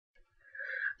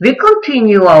We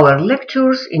continue our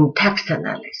lectures in text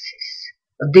analysis.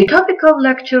 The topic of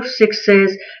lecture 6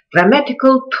 is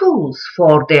grammatical tools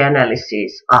for the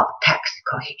analysis of text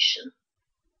cohesion.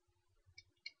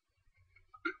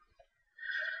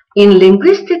 In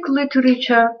linguistic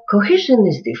literature, cohesion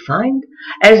is defined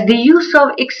as the use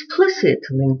of explicit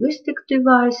linguistic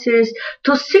devices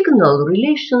to signal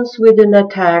relations within a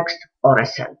text or a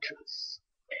sentence.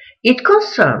 It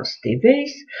concerns the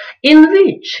ways in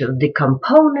which the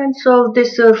components of the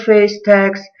surface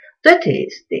text, that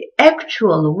is, the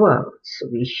actual words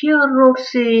we hear or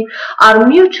see, are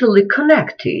mutually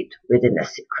connected within a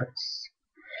sequence.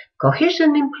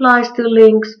 Cohesion implies the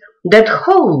links that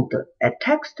hold a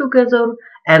text together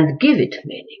and give it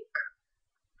meaning.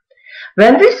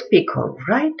 When we speak or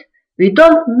write, we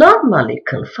don't normally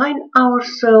confine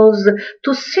ourselves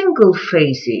to single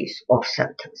phrases or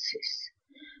sentences.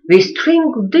 We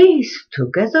string these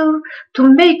together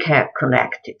to make a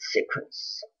connected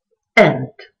sequence. And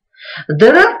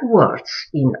there are words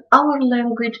in our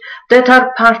language that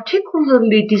are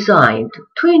particularly designed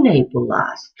to enable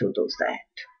us to do that.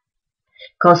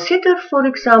 Consider, for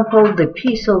example, the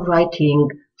piece of writing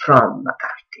from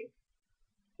McCarthy.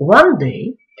 One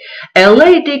day, a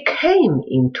lady came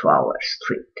into our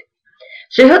street.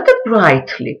 She had a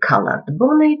brightly colored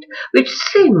bonnet which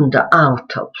seemed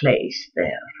out of place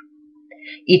there.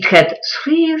 It had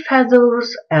 3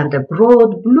 feathers and a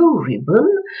broad blue ribbon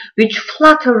which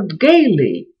fluttered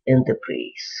gaily in the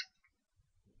breeze.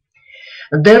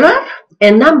 There are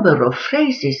a number of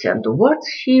phrases and words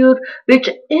here which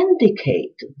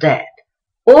indicate that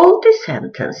all the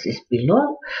sentences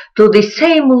belong to the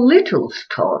same little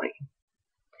story.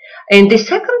 In the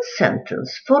second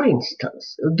sentence, for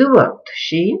instance, the word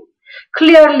she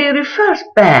clearly refers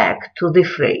back to the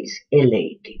phrase a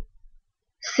lady.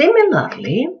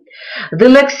 Similarly, the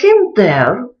lexeme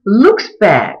there looks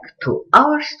back to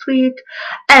our street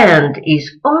and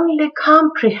is only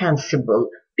comprehensible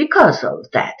because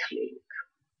of that link.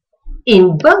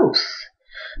 In both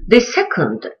the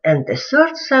second and the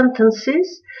third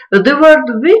sentences, the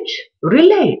word which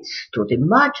relates to the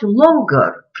much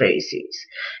longer phrases,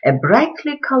 a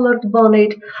brightly colored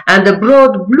bonnet and a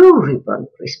broad blue ribbon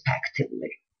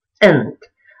respectively. And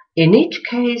in each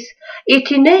case,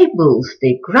 it enables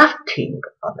the grafting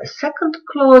of a second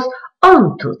clause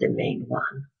onto the main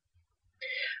one.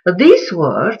 These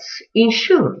words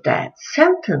ensure that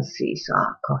sentences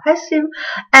are cohesive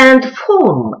and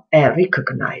form a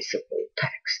recognizable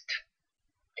text.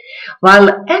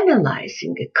 While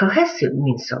analyzing a cohesive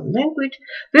means of language,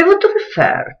 we would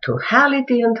refer to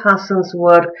Halliday and Hassan's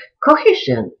work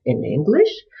Cohesion in English,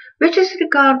 which is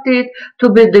regarded to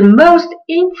be the most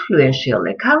influential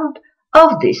account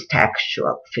of this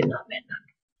textual phenomenon.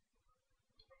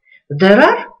 There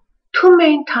are 2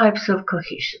 main types of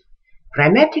cohesion,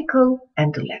 grammatical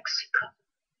and lexical.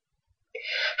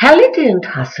 Halliday and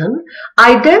Hassan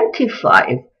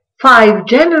identify 5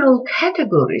 general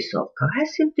categories of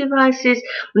cohesive devices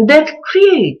that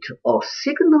create or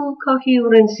signal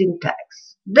coherence in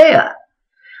text. They are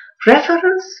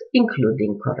reference,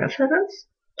 including coreference,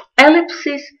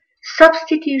 ellipsis,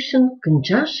 substitution,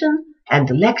 conjunction, and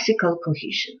lexical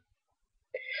cohesion.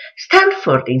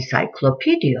 Stanford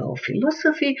Encyclopedia of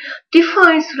Philosophy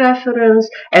defines reference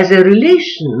as a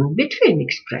relation between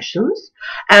expressions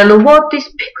and what the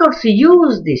speakers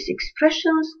use these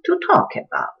expressions to talk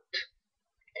about.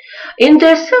 In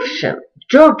the assertion,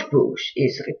 George Bush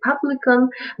is Republican,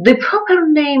 the proper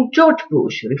name George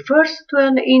Bush refers to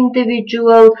an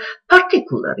individual,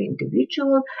 particular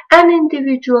individual, an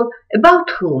individual about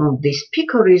whom the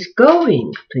speaker is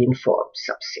going to inform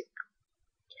something.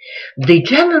 The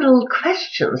general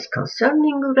questions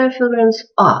concerning reference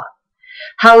are: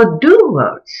 how do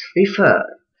words refer?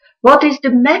 What is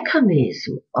the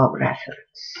mechanism of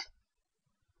reference?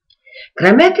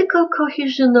 Grammatical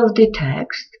cohesion of the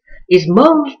text is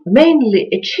mainly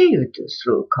achieved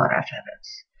through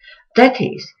coreference, that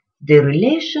is, the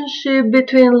relationship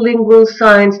between lingual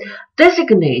signs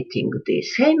designating the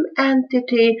same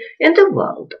entity in the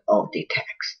world of the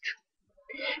text.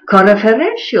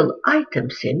 Coreferential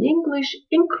items in English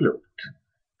include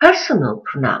personal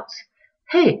pronouns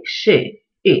he, she,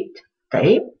 it,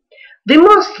 they,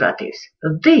 demonstratives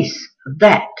this,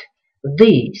 that,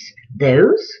 these,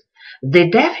 those, the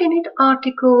definite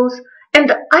articles,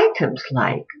 and items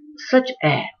like such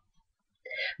as.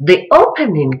 The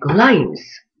opening lines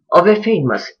of a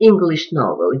famous English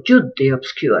novel, Jude the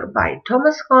Obscure by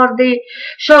Thomas Hardy,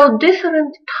 show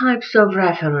different types of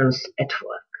reference at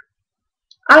work.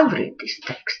 I'll read this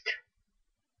text.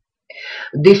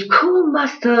 The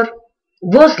schoolmaster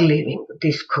was leaving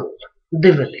the school,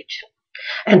 the village.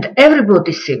 And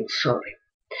everybody seemed sorry.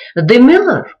 The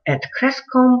miller at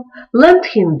Crescombe lent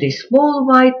him the small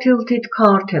white tilted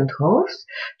cart and horse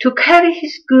to carry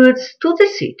his goods to the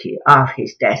city of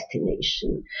his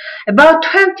destination, about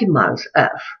 20 miles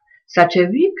off, such a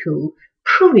vehicle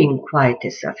proving quite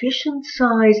a sufficient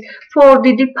size for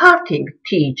the departing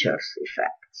teacher's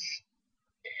effects.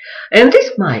 In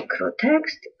this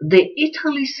microtext, the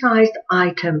italicized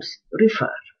items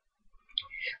refer.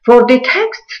 For the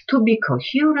text to be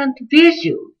coherent, we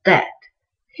assume that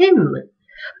him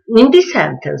in the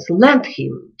sentence lent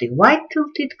him the white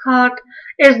tilted cart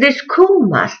as the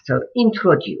schoolmaster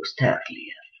introduced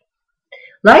earlier.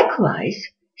 Likewise,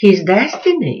 his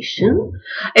destination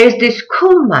as the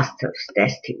schoolmaster's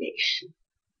destination.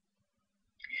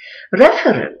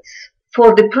 Reference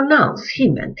for the pronouns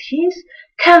him and his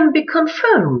can be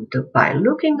confirmed by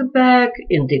looking back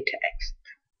in the text.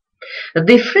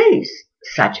 The phrase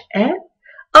such as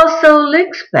also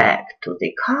links back to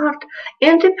the cart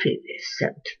in the previous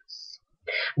sentence.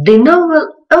 The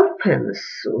novel opens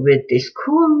with the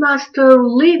schoolmaster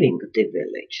leaving the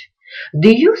village.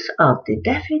 The use of the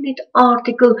definite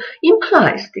article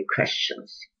implies the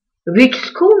questions. Which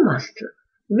schoolmaster?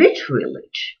 Which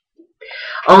village?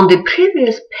 On the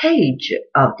previous page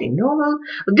of the novel,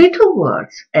 the two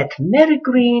words at Mary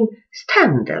Green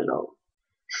stand alone.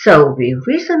 So we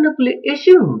reasonably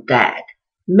assume that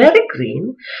Mary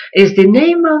Green is the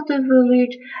name of the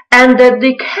village and that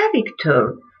the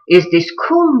character is the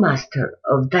schoolmaster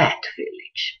of that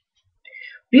village.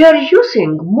 We are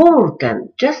using more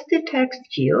than just the text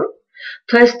here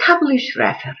to establish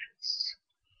reference.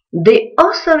 The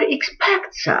author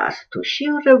expects us to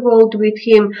share a world with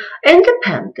him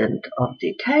independent of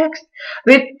the text,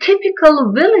 with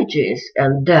typical villages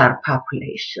and their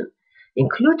population,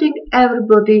 including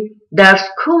everybody, their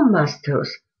schoolmasters,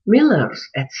 millers,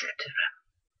 etc.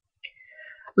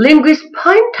 Linguists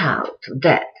point out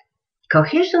that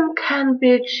cohesion can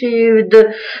be achieved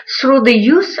through the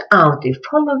use of the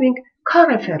following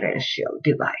coreferential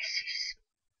devices.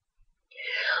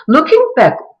 Looking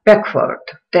backward,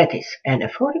 that is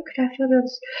anaphoric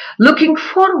reference, looking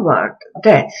forward,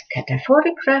 that's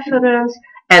cataphoric reference,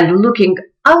 and looking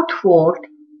outward,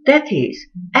 that is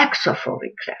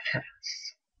exophoric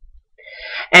reference.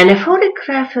 Anaphoric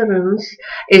reference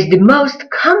is the most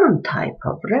common type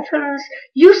of reference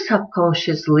used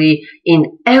subconsciously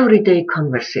in everyday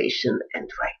conversation and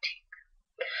writing.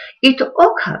 It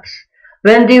occurs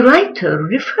when the writer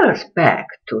refers back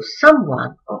to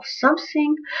someone or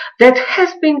something that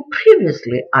has been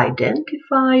previously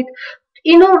identified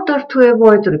in order to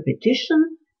avoid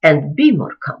repetition and be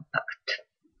more compact.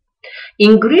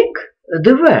 In Greek,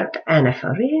 the word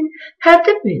anaphorein had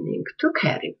the meaning to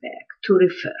carry back, to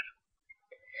refer.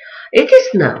 It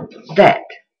is known that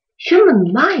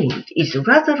human mind is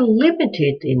rather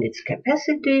limited in its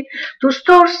capacity to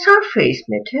store surface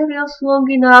materials long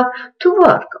enough to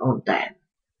work on them.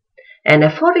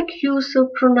 Anaphoric use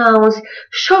of pronouns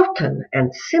shorten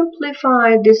and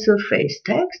simplify the surface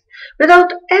text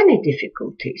without any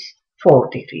difficulties for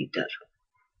the reader.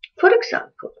 For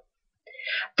example,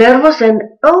 there was an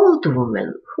old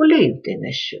woman who lived in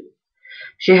a shoe.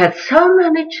 She had so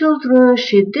many children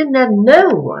she did not know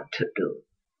what to do.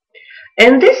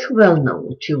 In this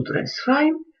well-known children's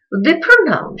rhyme, the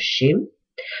pronoun she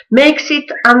makes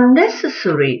it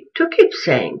unnecessary to keep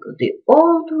saying the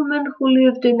old woman who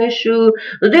lived in a shoe,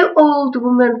 the old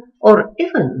woman, or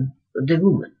even the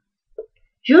woman.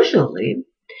 Usually,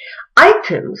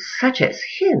 items such as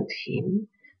he and him,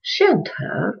 she and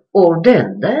her, or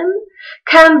then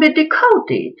can be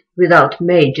decoded without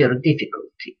major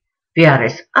difficulty,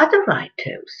 whereas other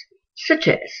items such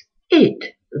as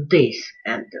it, this,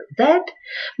 and that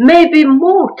may be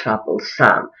more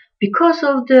troublesome because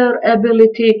of their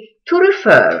ability to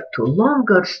refer to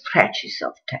longer stretches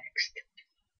of text.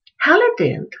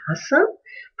 Halliday and Hassan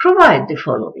provide the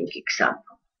following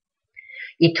example.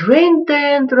 It rained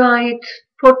day and night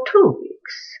for 2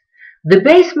 weeks. The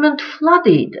basement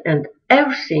flooded and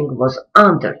everything was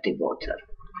under the water.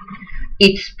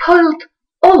 It spoiled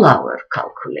all our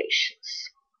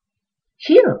calculations.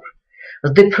 Here,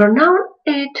 the pronoun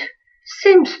it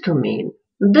seems to mean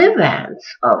the events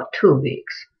of 2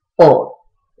 weeks, or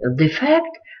the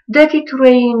fact that it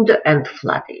rained and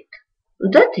flooded.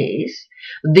 That is,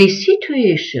 the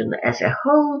situation as a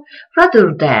whole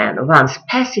rather than one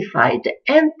specified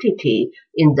entity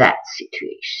in that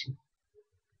situation.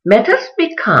 Matters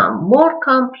become more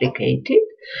complicated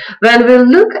when we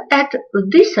look at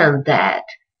this and that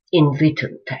in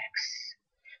written text.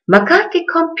 McCarthy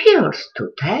compares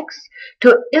two texts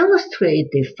to illustrate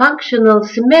the functional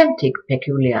semantic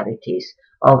peculiarities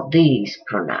of these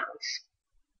pronouns.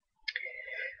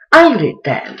 I'll read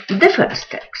then the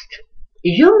first text.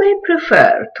 You may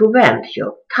prefer to vent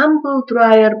your tumble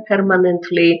dryer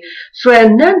permanently through a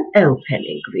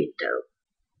non-opening window.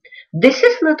 This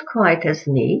is not quite as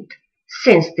neat,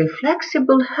 since the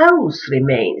flexible hose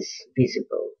remains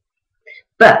visible,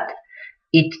 but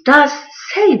it does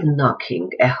save knocking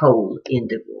a hole in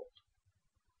the wall.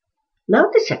 Now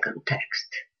the second text.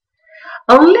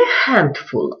 Only a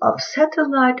handful of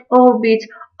satellite orbits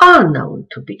are known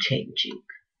to be changing.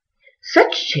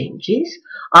 Such changes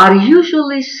are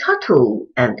usually subtle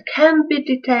and can be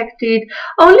detected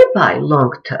only by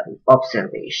long-term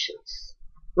observations.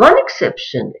 One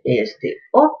exception is the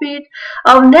orbit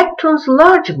of Neptune's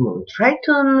large moon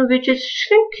Triton, which is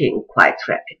shrinking quite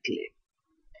rapidly.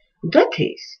 That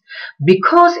is,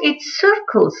 because it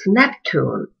circles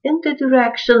Neptune in the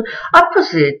direction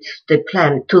opposite to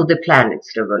the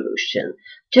planet's revolution,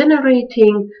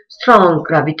 generating strong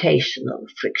gravitational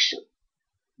friction.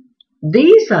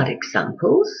 These are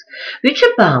examples which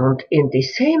abound in the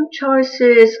same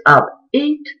choices of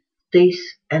it, this,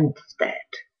 and that.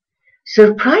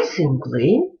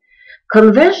 Surprisingly,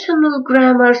 conventional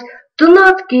grammars do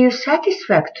not give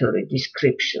satisfactory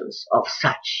descriptions of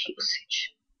such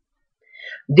usage.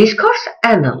 Discourse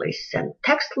analysts and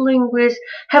text linguists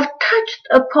have touched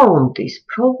upon this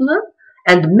problem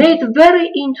and made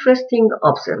very interesting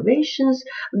observations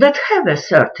that have a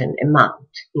certain amount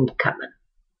in common.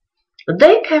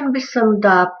 They can be summed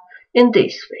up in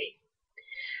this way.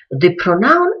 The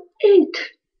pronoun it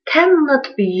cannot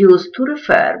be used to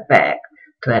refer back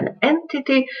to an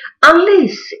entity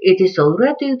unless it is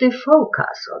already the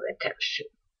focus of attention.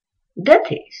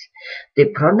 That is, the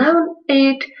pronoun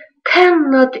it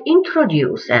cannot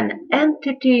introduce an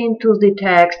entity into the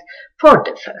text for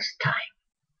the first time.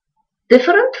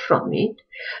 Different from it,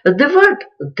 the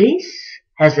word this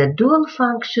has a dual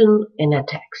function in a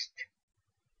text.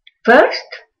 First,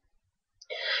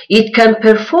 it can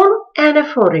perform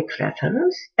anaphoric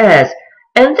reference, as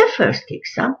in the first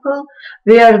example,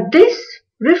 where this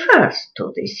refers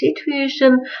to the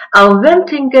situation of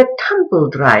venting a tumble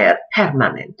dryer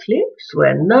permanently through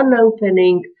a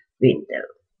non-opening window.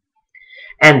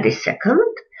 And the second,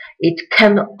 it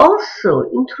can also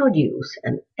introduce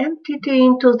an entity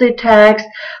into the text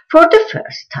for the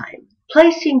first time,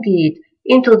 placing it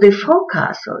into the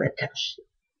focus of attention.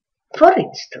 For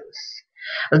instance,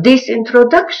 this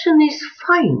introduction is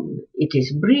fine, it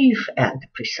is brief and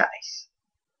precise.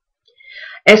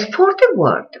 As for the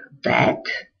word that,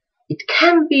 it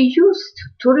can be used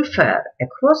to refer a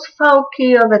cross-foul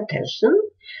key of attention,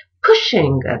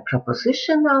 pushing a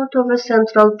proposition out of a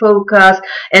central focus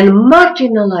and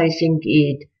marginalizing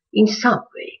it in some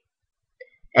way.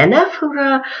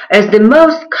 Anaphora as the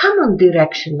most common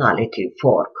directionality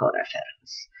for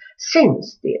coreference,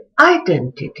 since the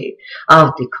identity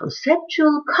of the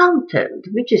conceptual content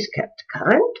which is kept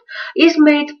current is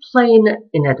made plain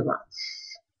in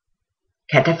advance.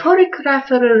 Cataphoric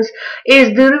reference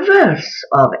is the reverse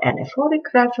of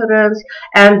anaphoric reference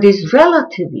and is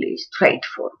relatively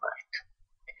straightforward.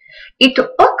 It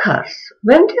occurs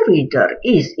when the reader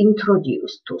is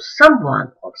introduced to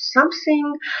someone or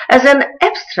something as an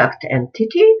abstract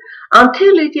entity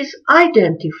until it is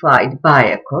identified by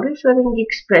a co-referring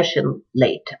expression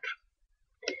later.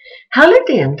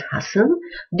 Halidi and Hassan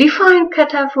define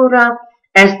cataphora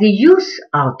as the use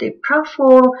of the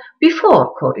proform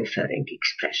before co-referring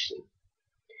expression.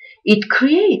 It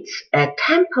creates a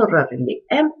temporarily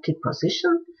empty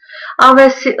position of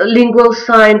a lingual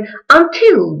sign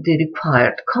until the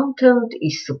required content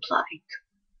is supplied.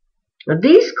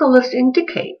 These scholars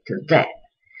indicate that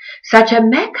such a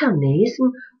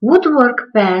mechanism would work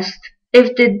best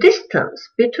if the distance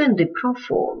between the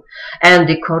proform and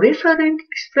the co-referring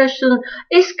expression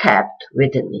is kept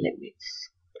within limits.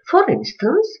 For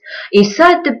instance,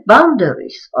 inside the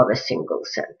boundaries of a single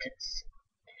sentence.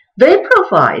 They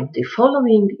provide the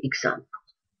following example.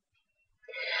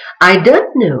 I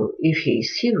don't know if he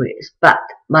is serious, but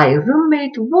my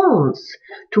roommate wants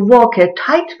to walk a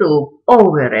tightrope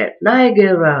over a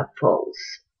Niagara Falls.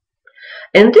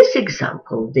 In this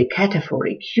example, the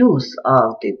cataphoric use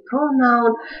of the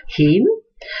pronoun him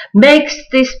makes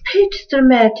the speech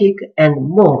dramatic and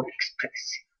more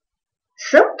expressive.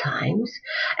 Sometimes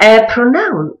a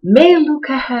pronoun may look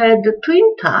ahead to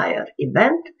entire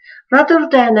event rather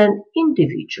than an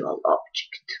individual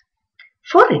object.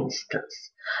 For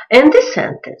instance, in this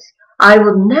sentence, I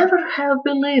would never have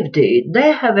believed it,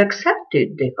 they have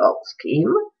accepted the whole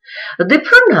scheme, the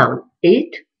pronoun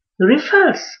it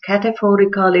refers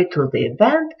cataphorically to the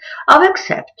event of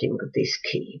accepting the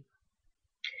scheme.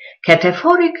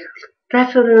 Cataphoric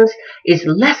reference is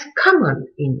less common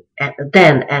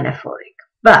than anaphoric,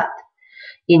 but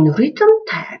in written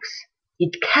text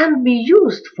it can be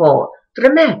used for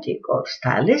dramatic or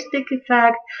stylistic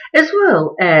effect as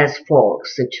well as for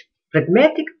such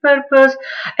pragmatic purpose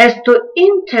as to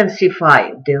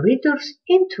intensify the reader's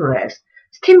interest,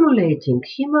 stimulating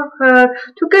him or her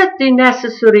to get the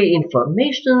necessary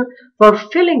information for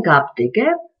filling up the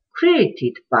gap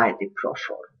created by the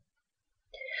proform.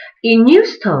 In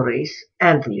news stories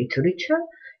and literature,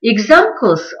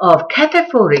 examples of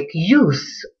cataphoric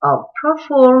use of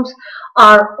proforms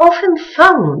are often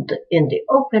found in the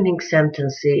opening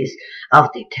sentences of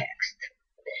the text.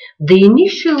 The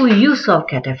initial use of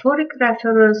cataphoric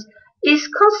reference is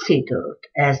considered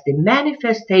as the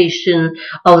manifestation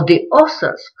of the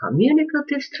author's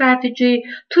communicative strategy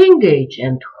to engage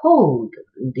and hold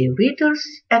the reader's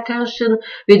attention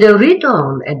with a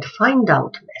read-on and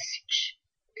find-out message.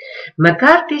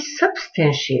 McCarthy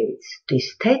substantiates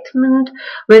this statement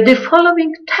with the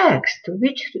following text,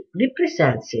 which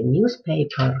represents a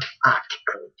newspaper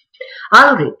article.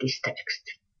 I'll read this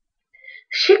text.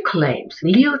 She claims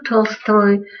Leo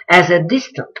Tolstoy as a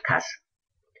distant cousin.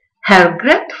 Her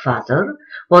grandfather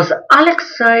was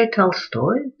Alexei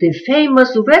Tolstoy, the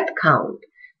famous Red Count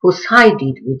who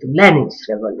sided with Lenin's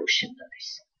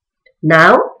revolutionaries.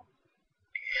 Now,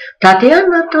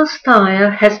 Tatiana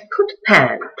Tolstoya has put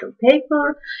pen to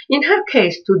paper in her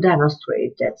case to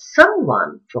demonstrate that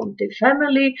someone from the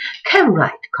family can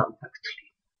write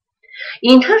compactly.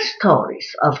 In her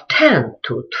stories of 10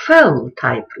 to 12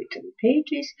 typewritten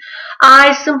pages,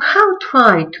 I somehow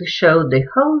try to show the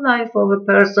whole life of a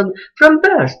person from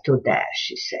birth to death,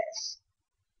 she says.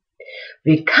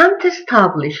 We can't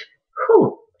establish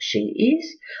who she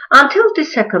is until the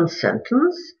second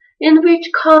sentence, in which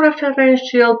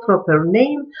co-referential proper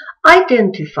name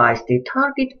identifies the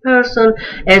target person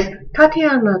as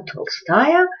Tatiana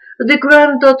Tolstoya, the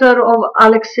granddaughter of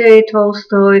Alexei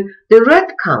Tolstoy, the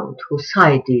Red Count who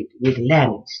sided with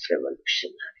Lenin's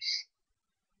revolutionaries.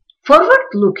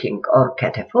 Forward-looking or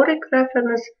cataphoric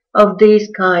reference of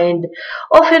this kind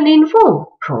often involve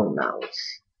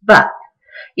pronouns, but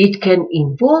it can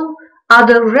involve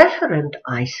other referent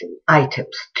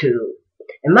items too,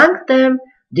 among them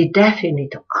the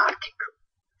definite article.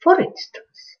 For instance,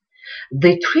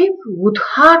 the trip would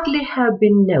hardly have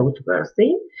been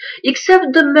noteworthy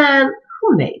except the man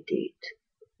who made it.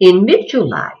 In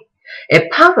mid-July, a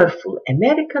powerful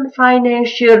American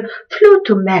financier flew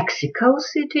to Mexico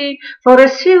City for a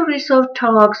series of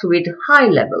talks with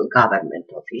high-level government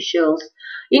officials,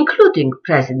 including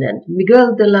President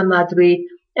Miguel de la Madrid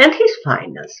and his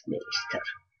finance minister.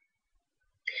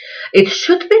 It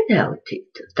should be noted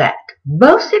that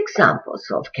both examples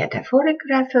of cataphoric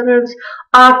reference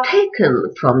are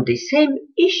taken from the same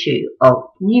issue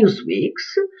of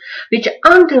Newsweek's, which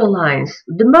underlines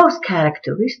the most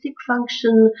characteristic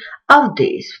function of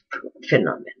this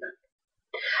phenomenon.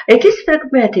 It is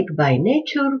pragmatic by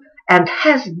nature and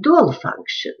has dual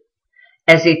function,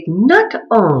 as it not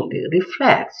only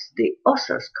reflects the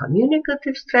author's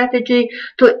communicative strategy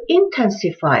to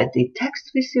intensify the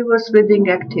text receiver's reading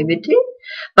activity,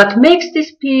 but makes the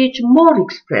speech more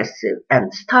expressive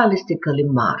and stylistically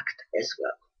marked as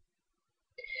well.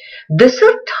 The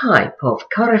third type of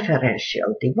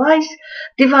coreferential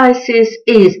devices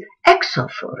is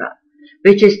exophora,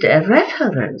 which is the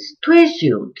reference to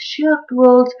assumed shared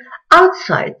worlds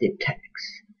outside the text.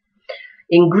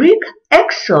 In Greek,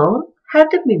 exo had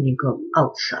the meaning of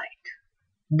outside.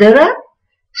 There are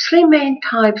three main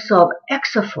types of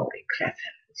exophoric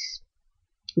reference.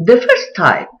 The first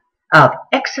type of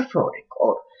exophoric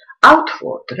or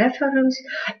outward reference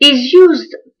is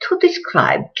used to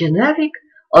describe generic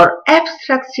or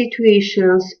abstract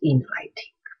situations in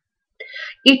writing.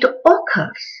 It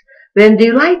occurs when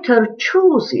the writer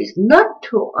chooses not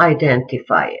to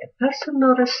identify a person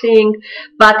or a thing,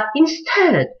 but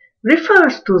instead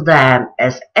refers to them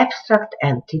as abstract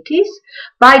entities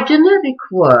by generic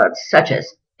words such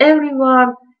as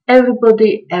everyone,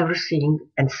 everybody, everything,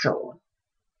 and so on.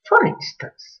 For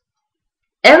instance,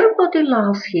 everybody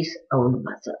loves his own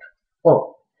mother,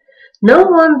 or no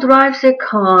one drives a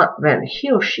car when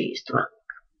he or she is drunk.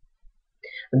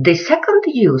 The second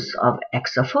use of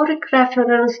exophoric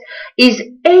reference is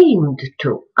aimed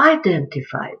to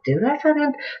identify the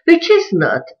referent which is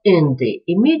not in the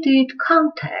immediate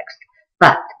context,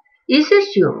 but is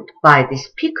assumed by the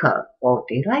speaker or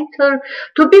the writer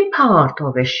to be part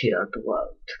of a shared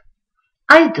world,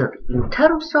 either in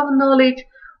terms of knowledge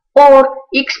or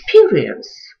experience,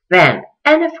 when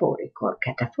anaphoric or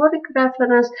cataphoric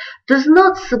reference does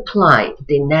not supply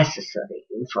the necessary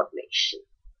information.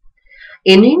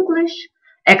 In English,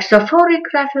 exaphoric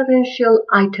referential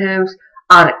items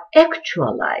are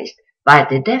actualized by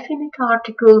the definite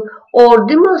article or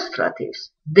demonstratives,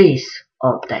 this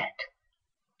or that.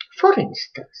 For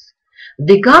instance,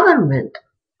 the government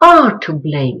are to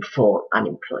blame for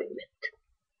unemployment.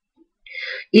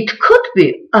 It could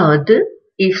be odd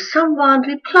if someone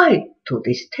replied to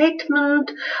this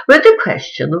statement with the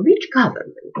question which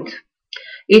government.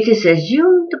 It is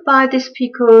assumed by the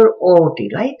speaker or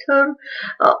the writer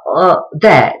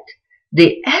that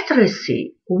the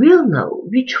addressee will know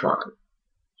which one,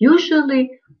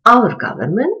 usually our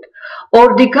government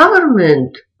or the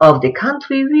government of the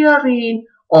country we are in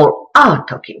or are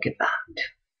talking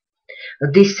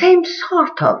about. The same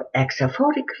sort of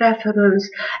exaphoric reference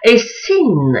is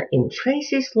seen in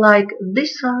phrases like the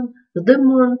sun, the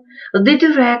moon, the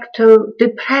director, the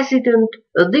president,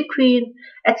 the queen,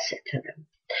 etc.,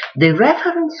 the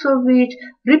reference of which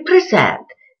represent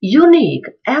unique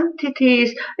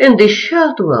entities in the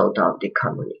shared world of the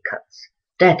communicants,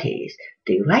 that is,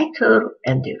 the writer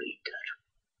and the reader.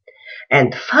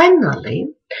 And finally,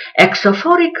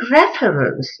 exaphoric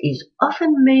reference is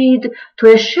often made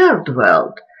to a shared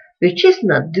world which is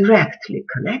not directly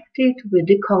connected with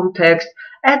the context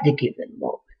at the given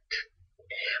moment.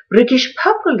 British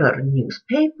popular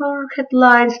newspaper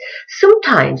headlines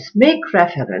sometimes make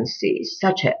references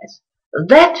such as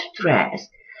 "That dress,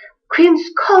 Queen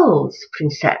calls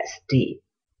Princess D."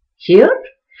 Here,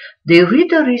 the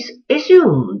reader is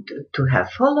assumed to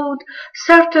have followed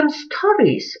certain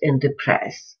stories in the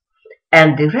press,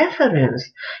 and the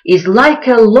reference is like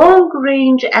a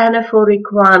long-range anaphoric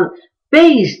one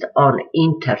based on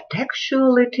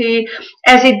intertextuality,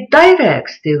 as it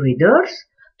directs the readers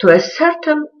to a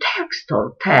certain text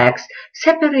or tags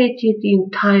separated in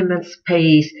time and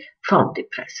space from the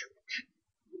present.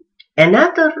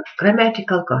 Another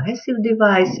grammatical cohesive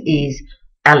device is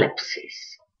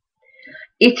ellipsis.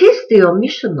 It is the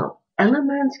omission of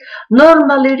elements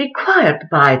normally required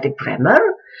by the grammar,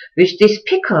 which the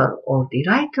speaker or the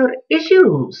writer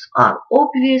assumes are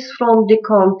obvious from the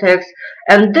context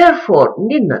and therefore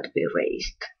need not be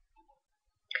raised.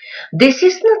 This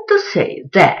is not to say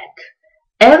that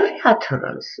every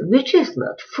utterance which is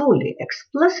not fully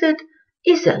explicit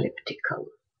is elliptical.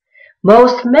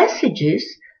 Most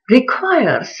messages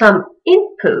require some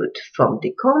input from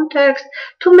the context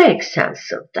to make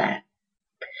sense of that.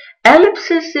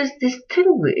 Ellipsis is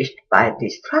distinguished by the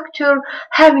structure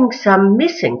having some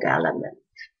missing element.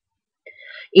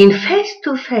 In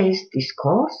face-to-face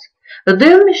discourse, the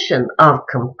omission of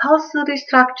compulsory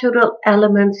structural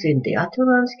elements in the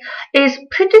utterance is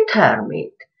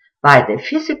predetermined by the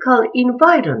physical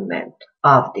environment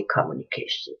of the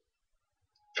communication.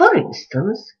 For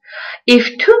instance,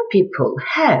 if two people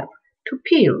have to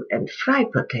peel and fry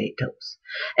potatoes,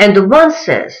 and one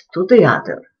says to the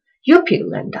other, "You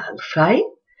peel and I'll fry,"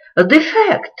 the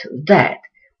fact that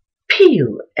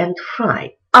peel and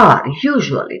fry are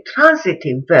usually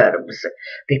transitive verbs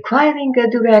requiring a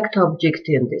direct object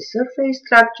in the surface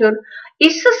structure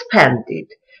is suspended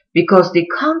because the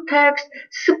context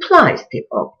supplies the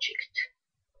object.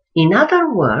 In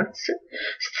other words,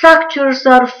 structures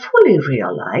are fully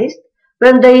realized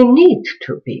when they need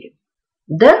to be.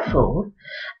 Therefore,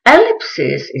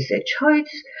 ellipsis is a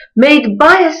choice made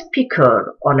by a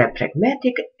speaker on a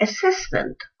pragmatic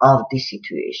assessment of the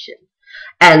situation,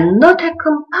 and not a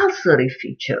compulsory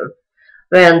feature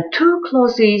when two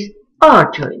clauses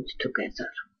are joined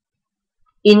together.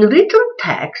 In written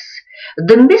text,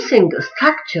 the missing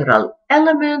structural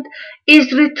element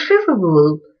is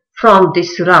retrievable from the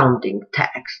surrounding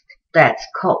text, that's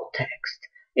called text,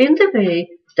 in the way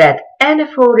that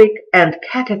anaphoric and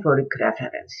cataphoric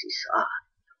references are.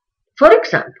 For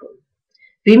example,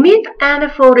 we meet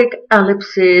anaphoric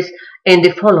ellipses in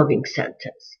the following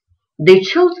sentence. The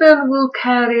children will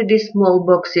carry the small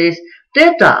boxes,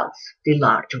 the adults the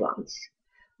large ones,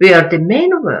 where the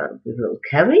main verb will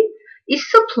carry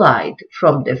is supplied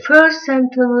from the first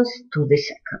sentence to the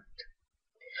second.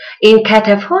 In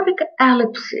cataphoric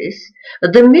ellipses,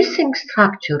 the missing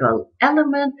structural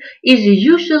element is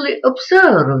usually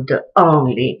observed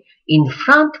only in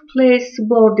front-place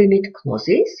subordinate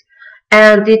clauses,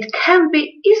 and it can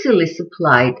be easily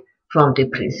supplied from the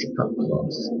principal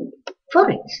clause. For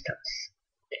instance,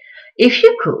 if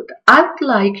you could, I'd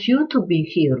like you to be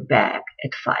here back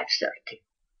at 5:30.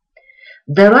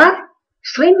 There are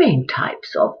three main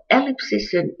types of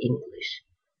ellipses in English: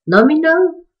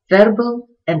 nominal, verbal,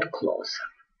 and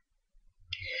clausal.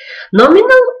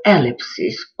 Nominal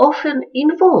ellipsis often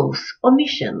involves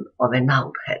omission of a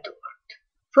noun head word.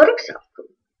 For example,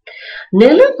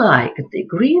 Nelly liked the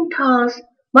green towns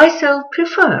myself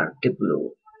prefer the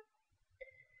blue.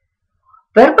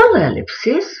 Verbal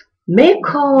ellipses may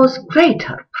cause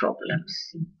greater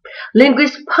problems.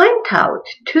 Linguists point out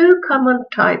two common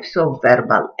types of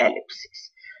verbal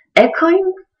ellipses,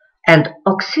 echoing and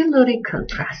auxiliary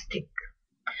contrasting.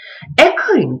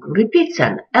 Echoing repeats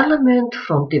an element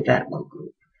from the verbal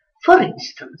group. For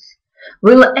instance,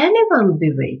 will anyone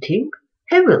be waiting?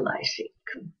 He will, I think.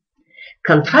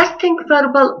 Contrasting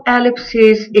verbal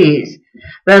ellipses is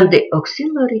when the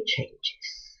auxiliary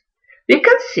changes. We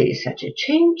can see such a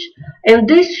change in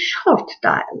this short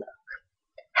dialogue.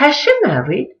 Has she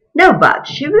married? No, but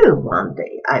she will one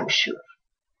day, I'm sure.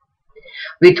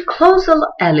 With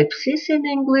clausal ellipses in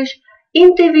English,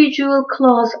 individual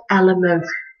clause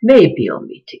elements may be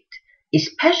omitted.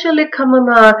 Especially common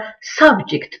are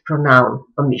subject pronoun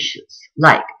omissions,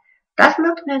 like does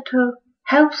not matter,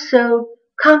 help so,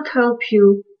 can't help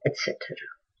you, etc.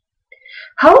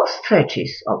 Whole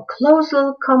stretches of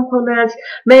clausal components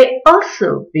may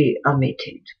also be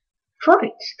omitted. For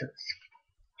instance,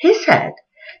 he said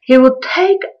he would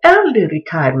take early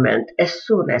retirement as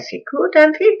soon as he could,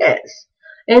 and he has,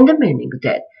 in the meaning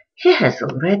that he has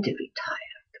already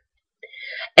retired.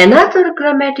 Another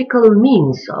grammatical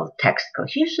means of text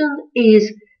cohesion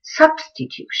is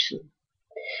substitution.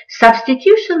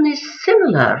 Substitution is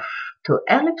similar to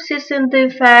ellipses in the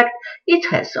effect it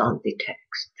has on the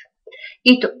text.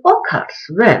 It occurs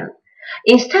when,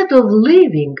 instead of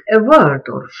leaving a word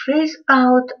or phrase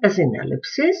out as in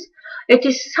ellipses, it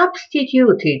is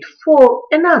substituted for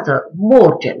another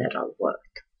more general word.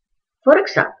 For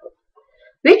example,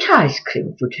 which ice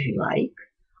cream would you like?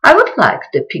 I would like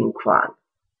the pink one.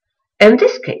 In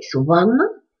this case, one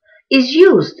is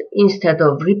used instead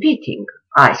of repeating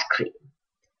ice cream.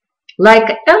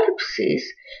 Like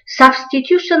ellipses,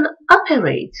 substitution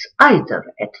operates either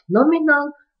at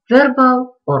nominal,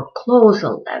 verbal, or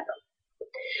clausal level.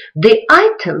 The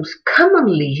items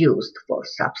commonly used for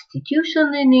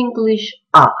substitution in English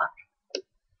are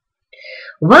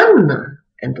one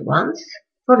and once.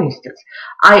 For instance,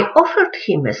 I offered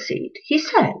him a seat. He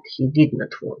said he did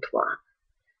not want one.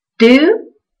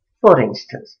 Do, for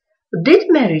instance, did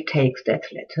Mary take that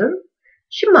letter?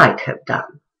 She might have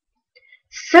done.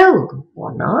 So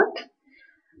or not?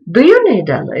 Do you need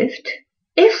a lift?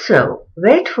 If so,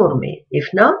 wait for me.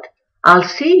 If not, I'll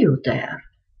see you there.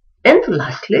 And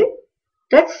lastly,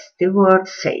 that's the word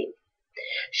same.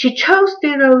 She chose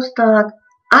the rose duck.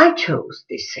 I chose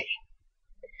the same.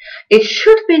 It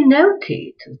should be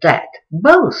noted that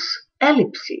both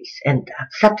ellipses and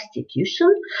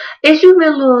substitution assume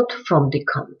from the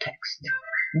context.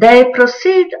 They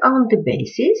proceed on the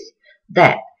basis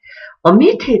that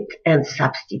omitted and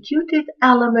substituted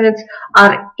elements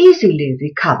are easily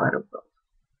recoverable,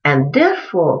 and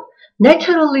therefore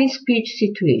natural in speech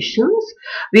situations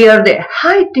where the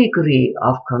high degree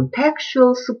of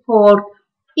contextual support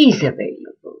is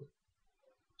available.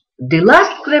 The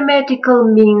last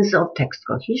grammatical means of text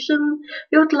cohesion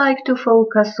we would like to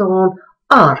focus on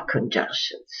are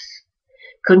conjunctions.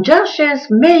 Conjunctions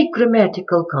make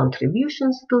grammatical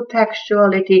contributions to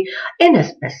textuality in a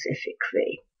specific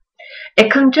way. A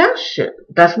conjunction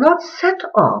does not set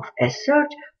off a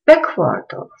search backward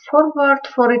or forward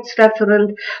for its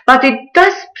referent, but it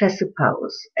does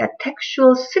presuppose a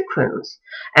textual sequence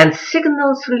and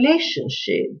signals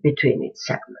relationship between its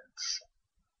segments.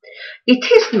 It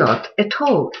is not at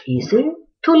all easy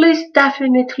to list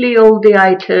definitely all the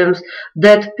items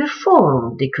that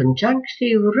perform the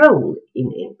conjunctive role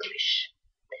in English.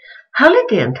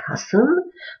 Halliday and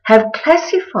Hassan have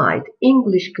classified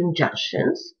English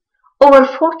conjunctions, over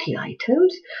 40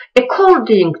 items,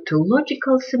 according to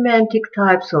logical semantic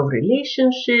types of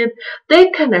relationship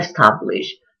they can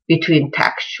establish between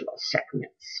textual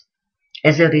segments.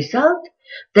 As a result,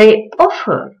 they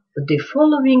offer the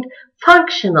following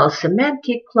functional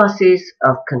semantic classes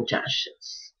of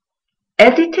conjunctions.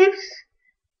 Additives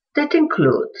that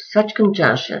include such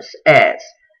conjunctions as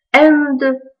and,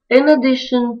 in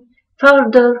addition,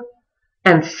 further,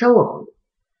 and so on.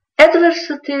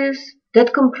 Adversatives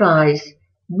that comprise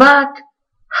but,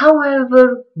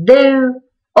 however, though,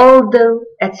 although,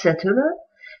 etc.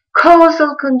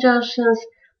 Causal conjunctions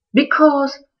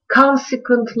because,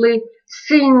 consequently,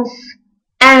 since,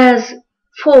 as,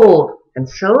 for, and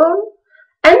so on,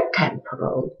 and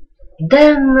temporal,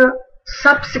 then,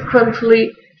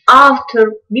 subsequently,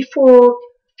 after, before,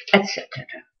 etc.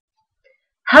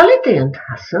 Halliday and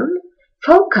Hassan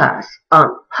focus on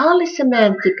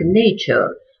polysemantic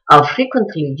nature of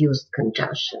frequently used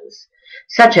conjunctions,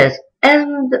 such as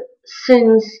and,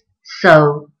 since,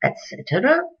 so,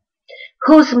 etc.,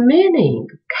 whose meaning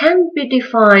can be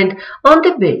defined on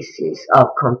the basis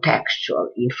of contextual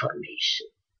information.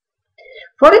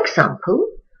 For example,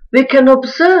 we can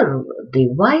observe the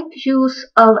wide use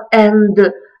of and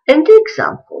in the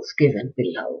examples given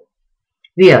below,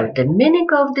 where the meaning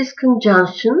of this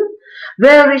conjunction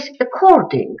varies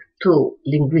according to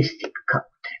linguistic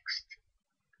context.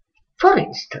 For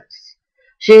instance,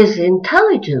 she is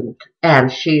intelligent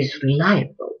and she is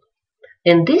reliable.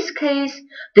 In this case,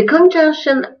 the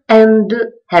conjunction and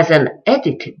has an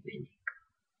additive meaning.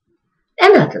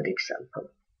 Another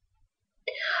example.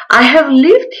 I have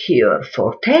lived here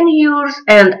for 10 years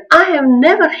and I have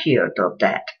never heard of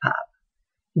that pub.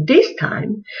 This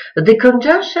time, the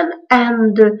conjunction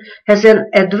and has an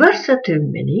adversative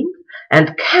meaning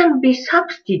and can be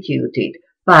substituted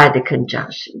by the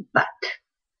conjunction but.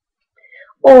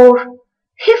 Or,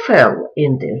 he fell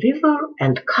in the river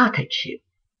and caught a ship.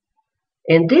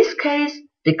 In this case,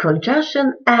 the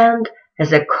conjunction and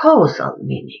has a causal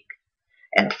meaning.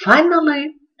 And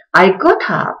finally, I got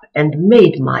up and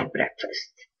made my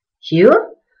breakfast. Here,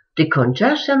 the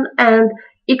conjunction and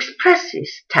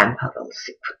expresses temporal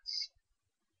sequence.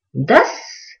 Thus,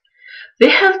 we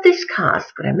have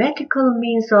discussed grammatical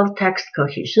means of text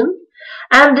cohesion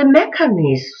and the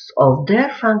mechanisms of their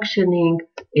functioning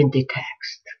in the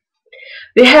text.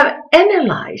 We have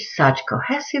analyzed such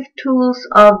cohesive tools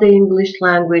of the English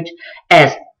language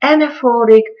as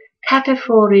anaphoric,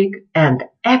 cataphoric, and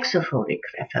exaphoric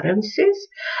references,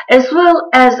 as well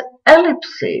as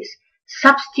ellipses,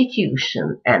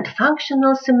 substitution, and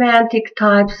functional semantic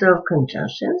types of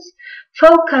conjunctions,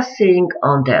 focusing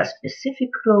on their specific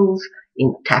roles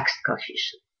in text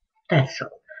cohesion. That's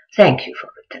all. Thank you for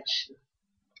attention.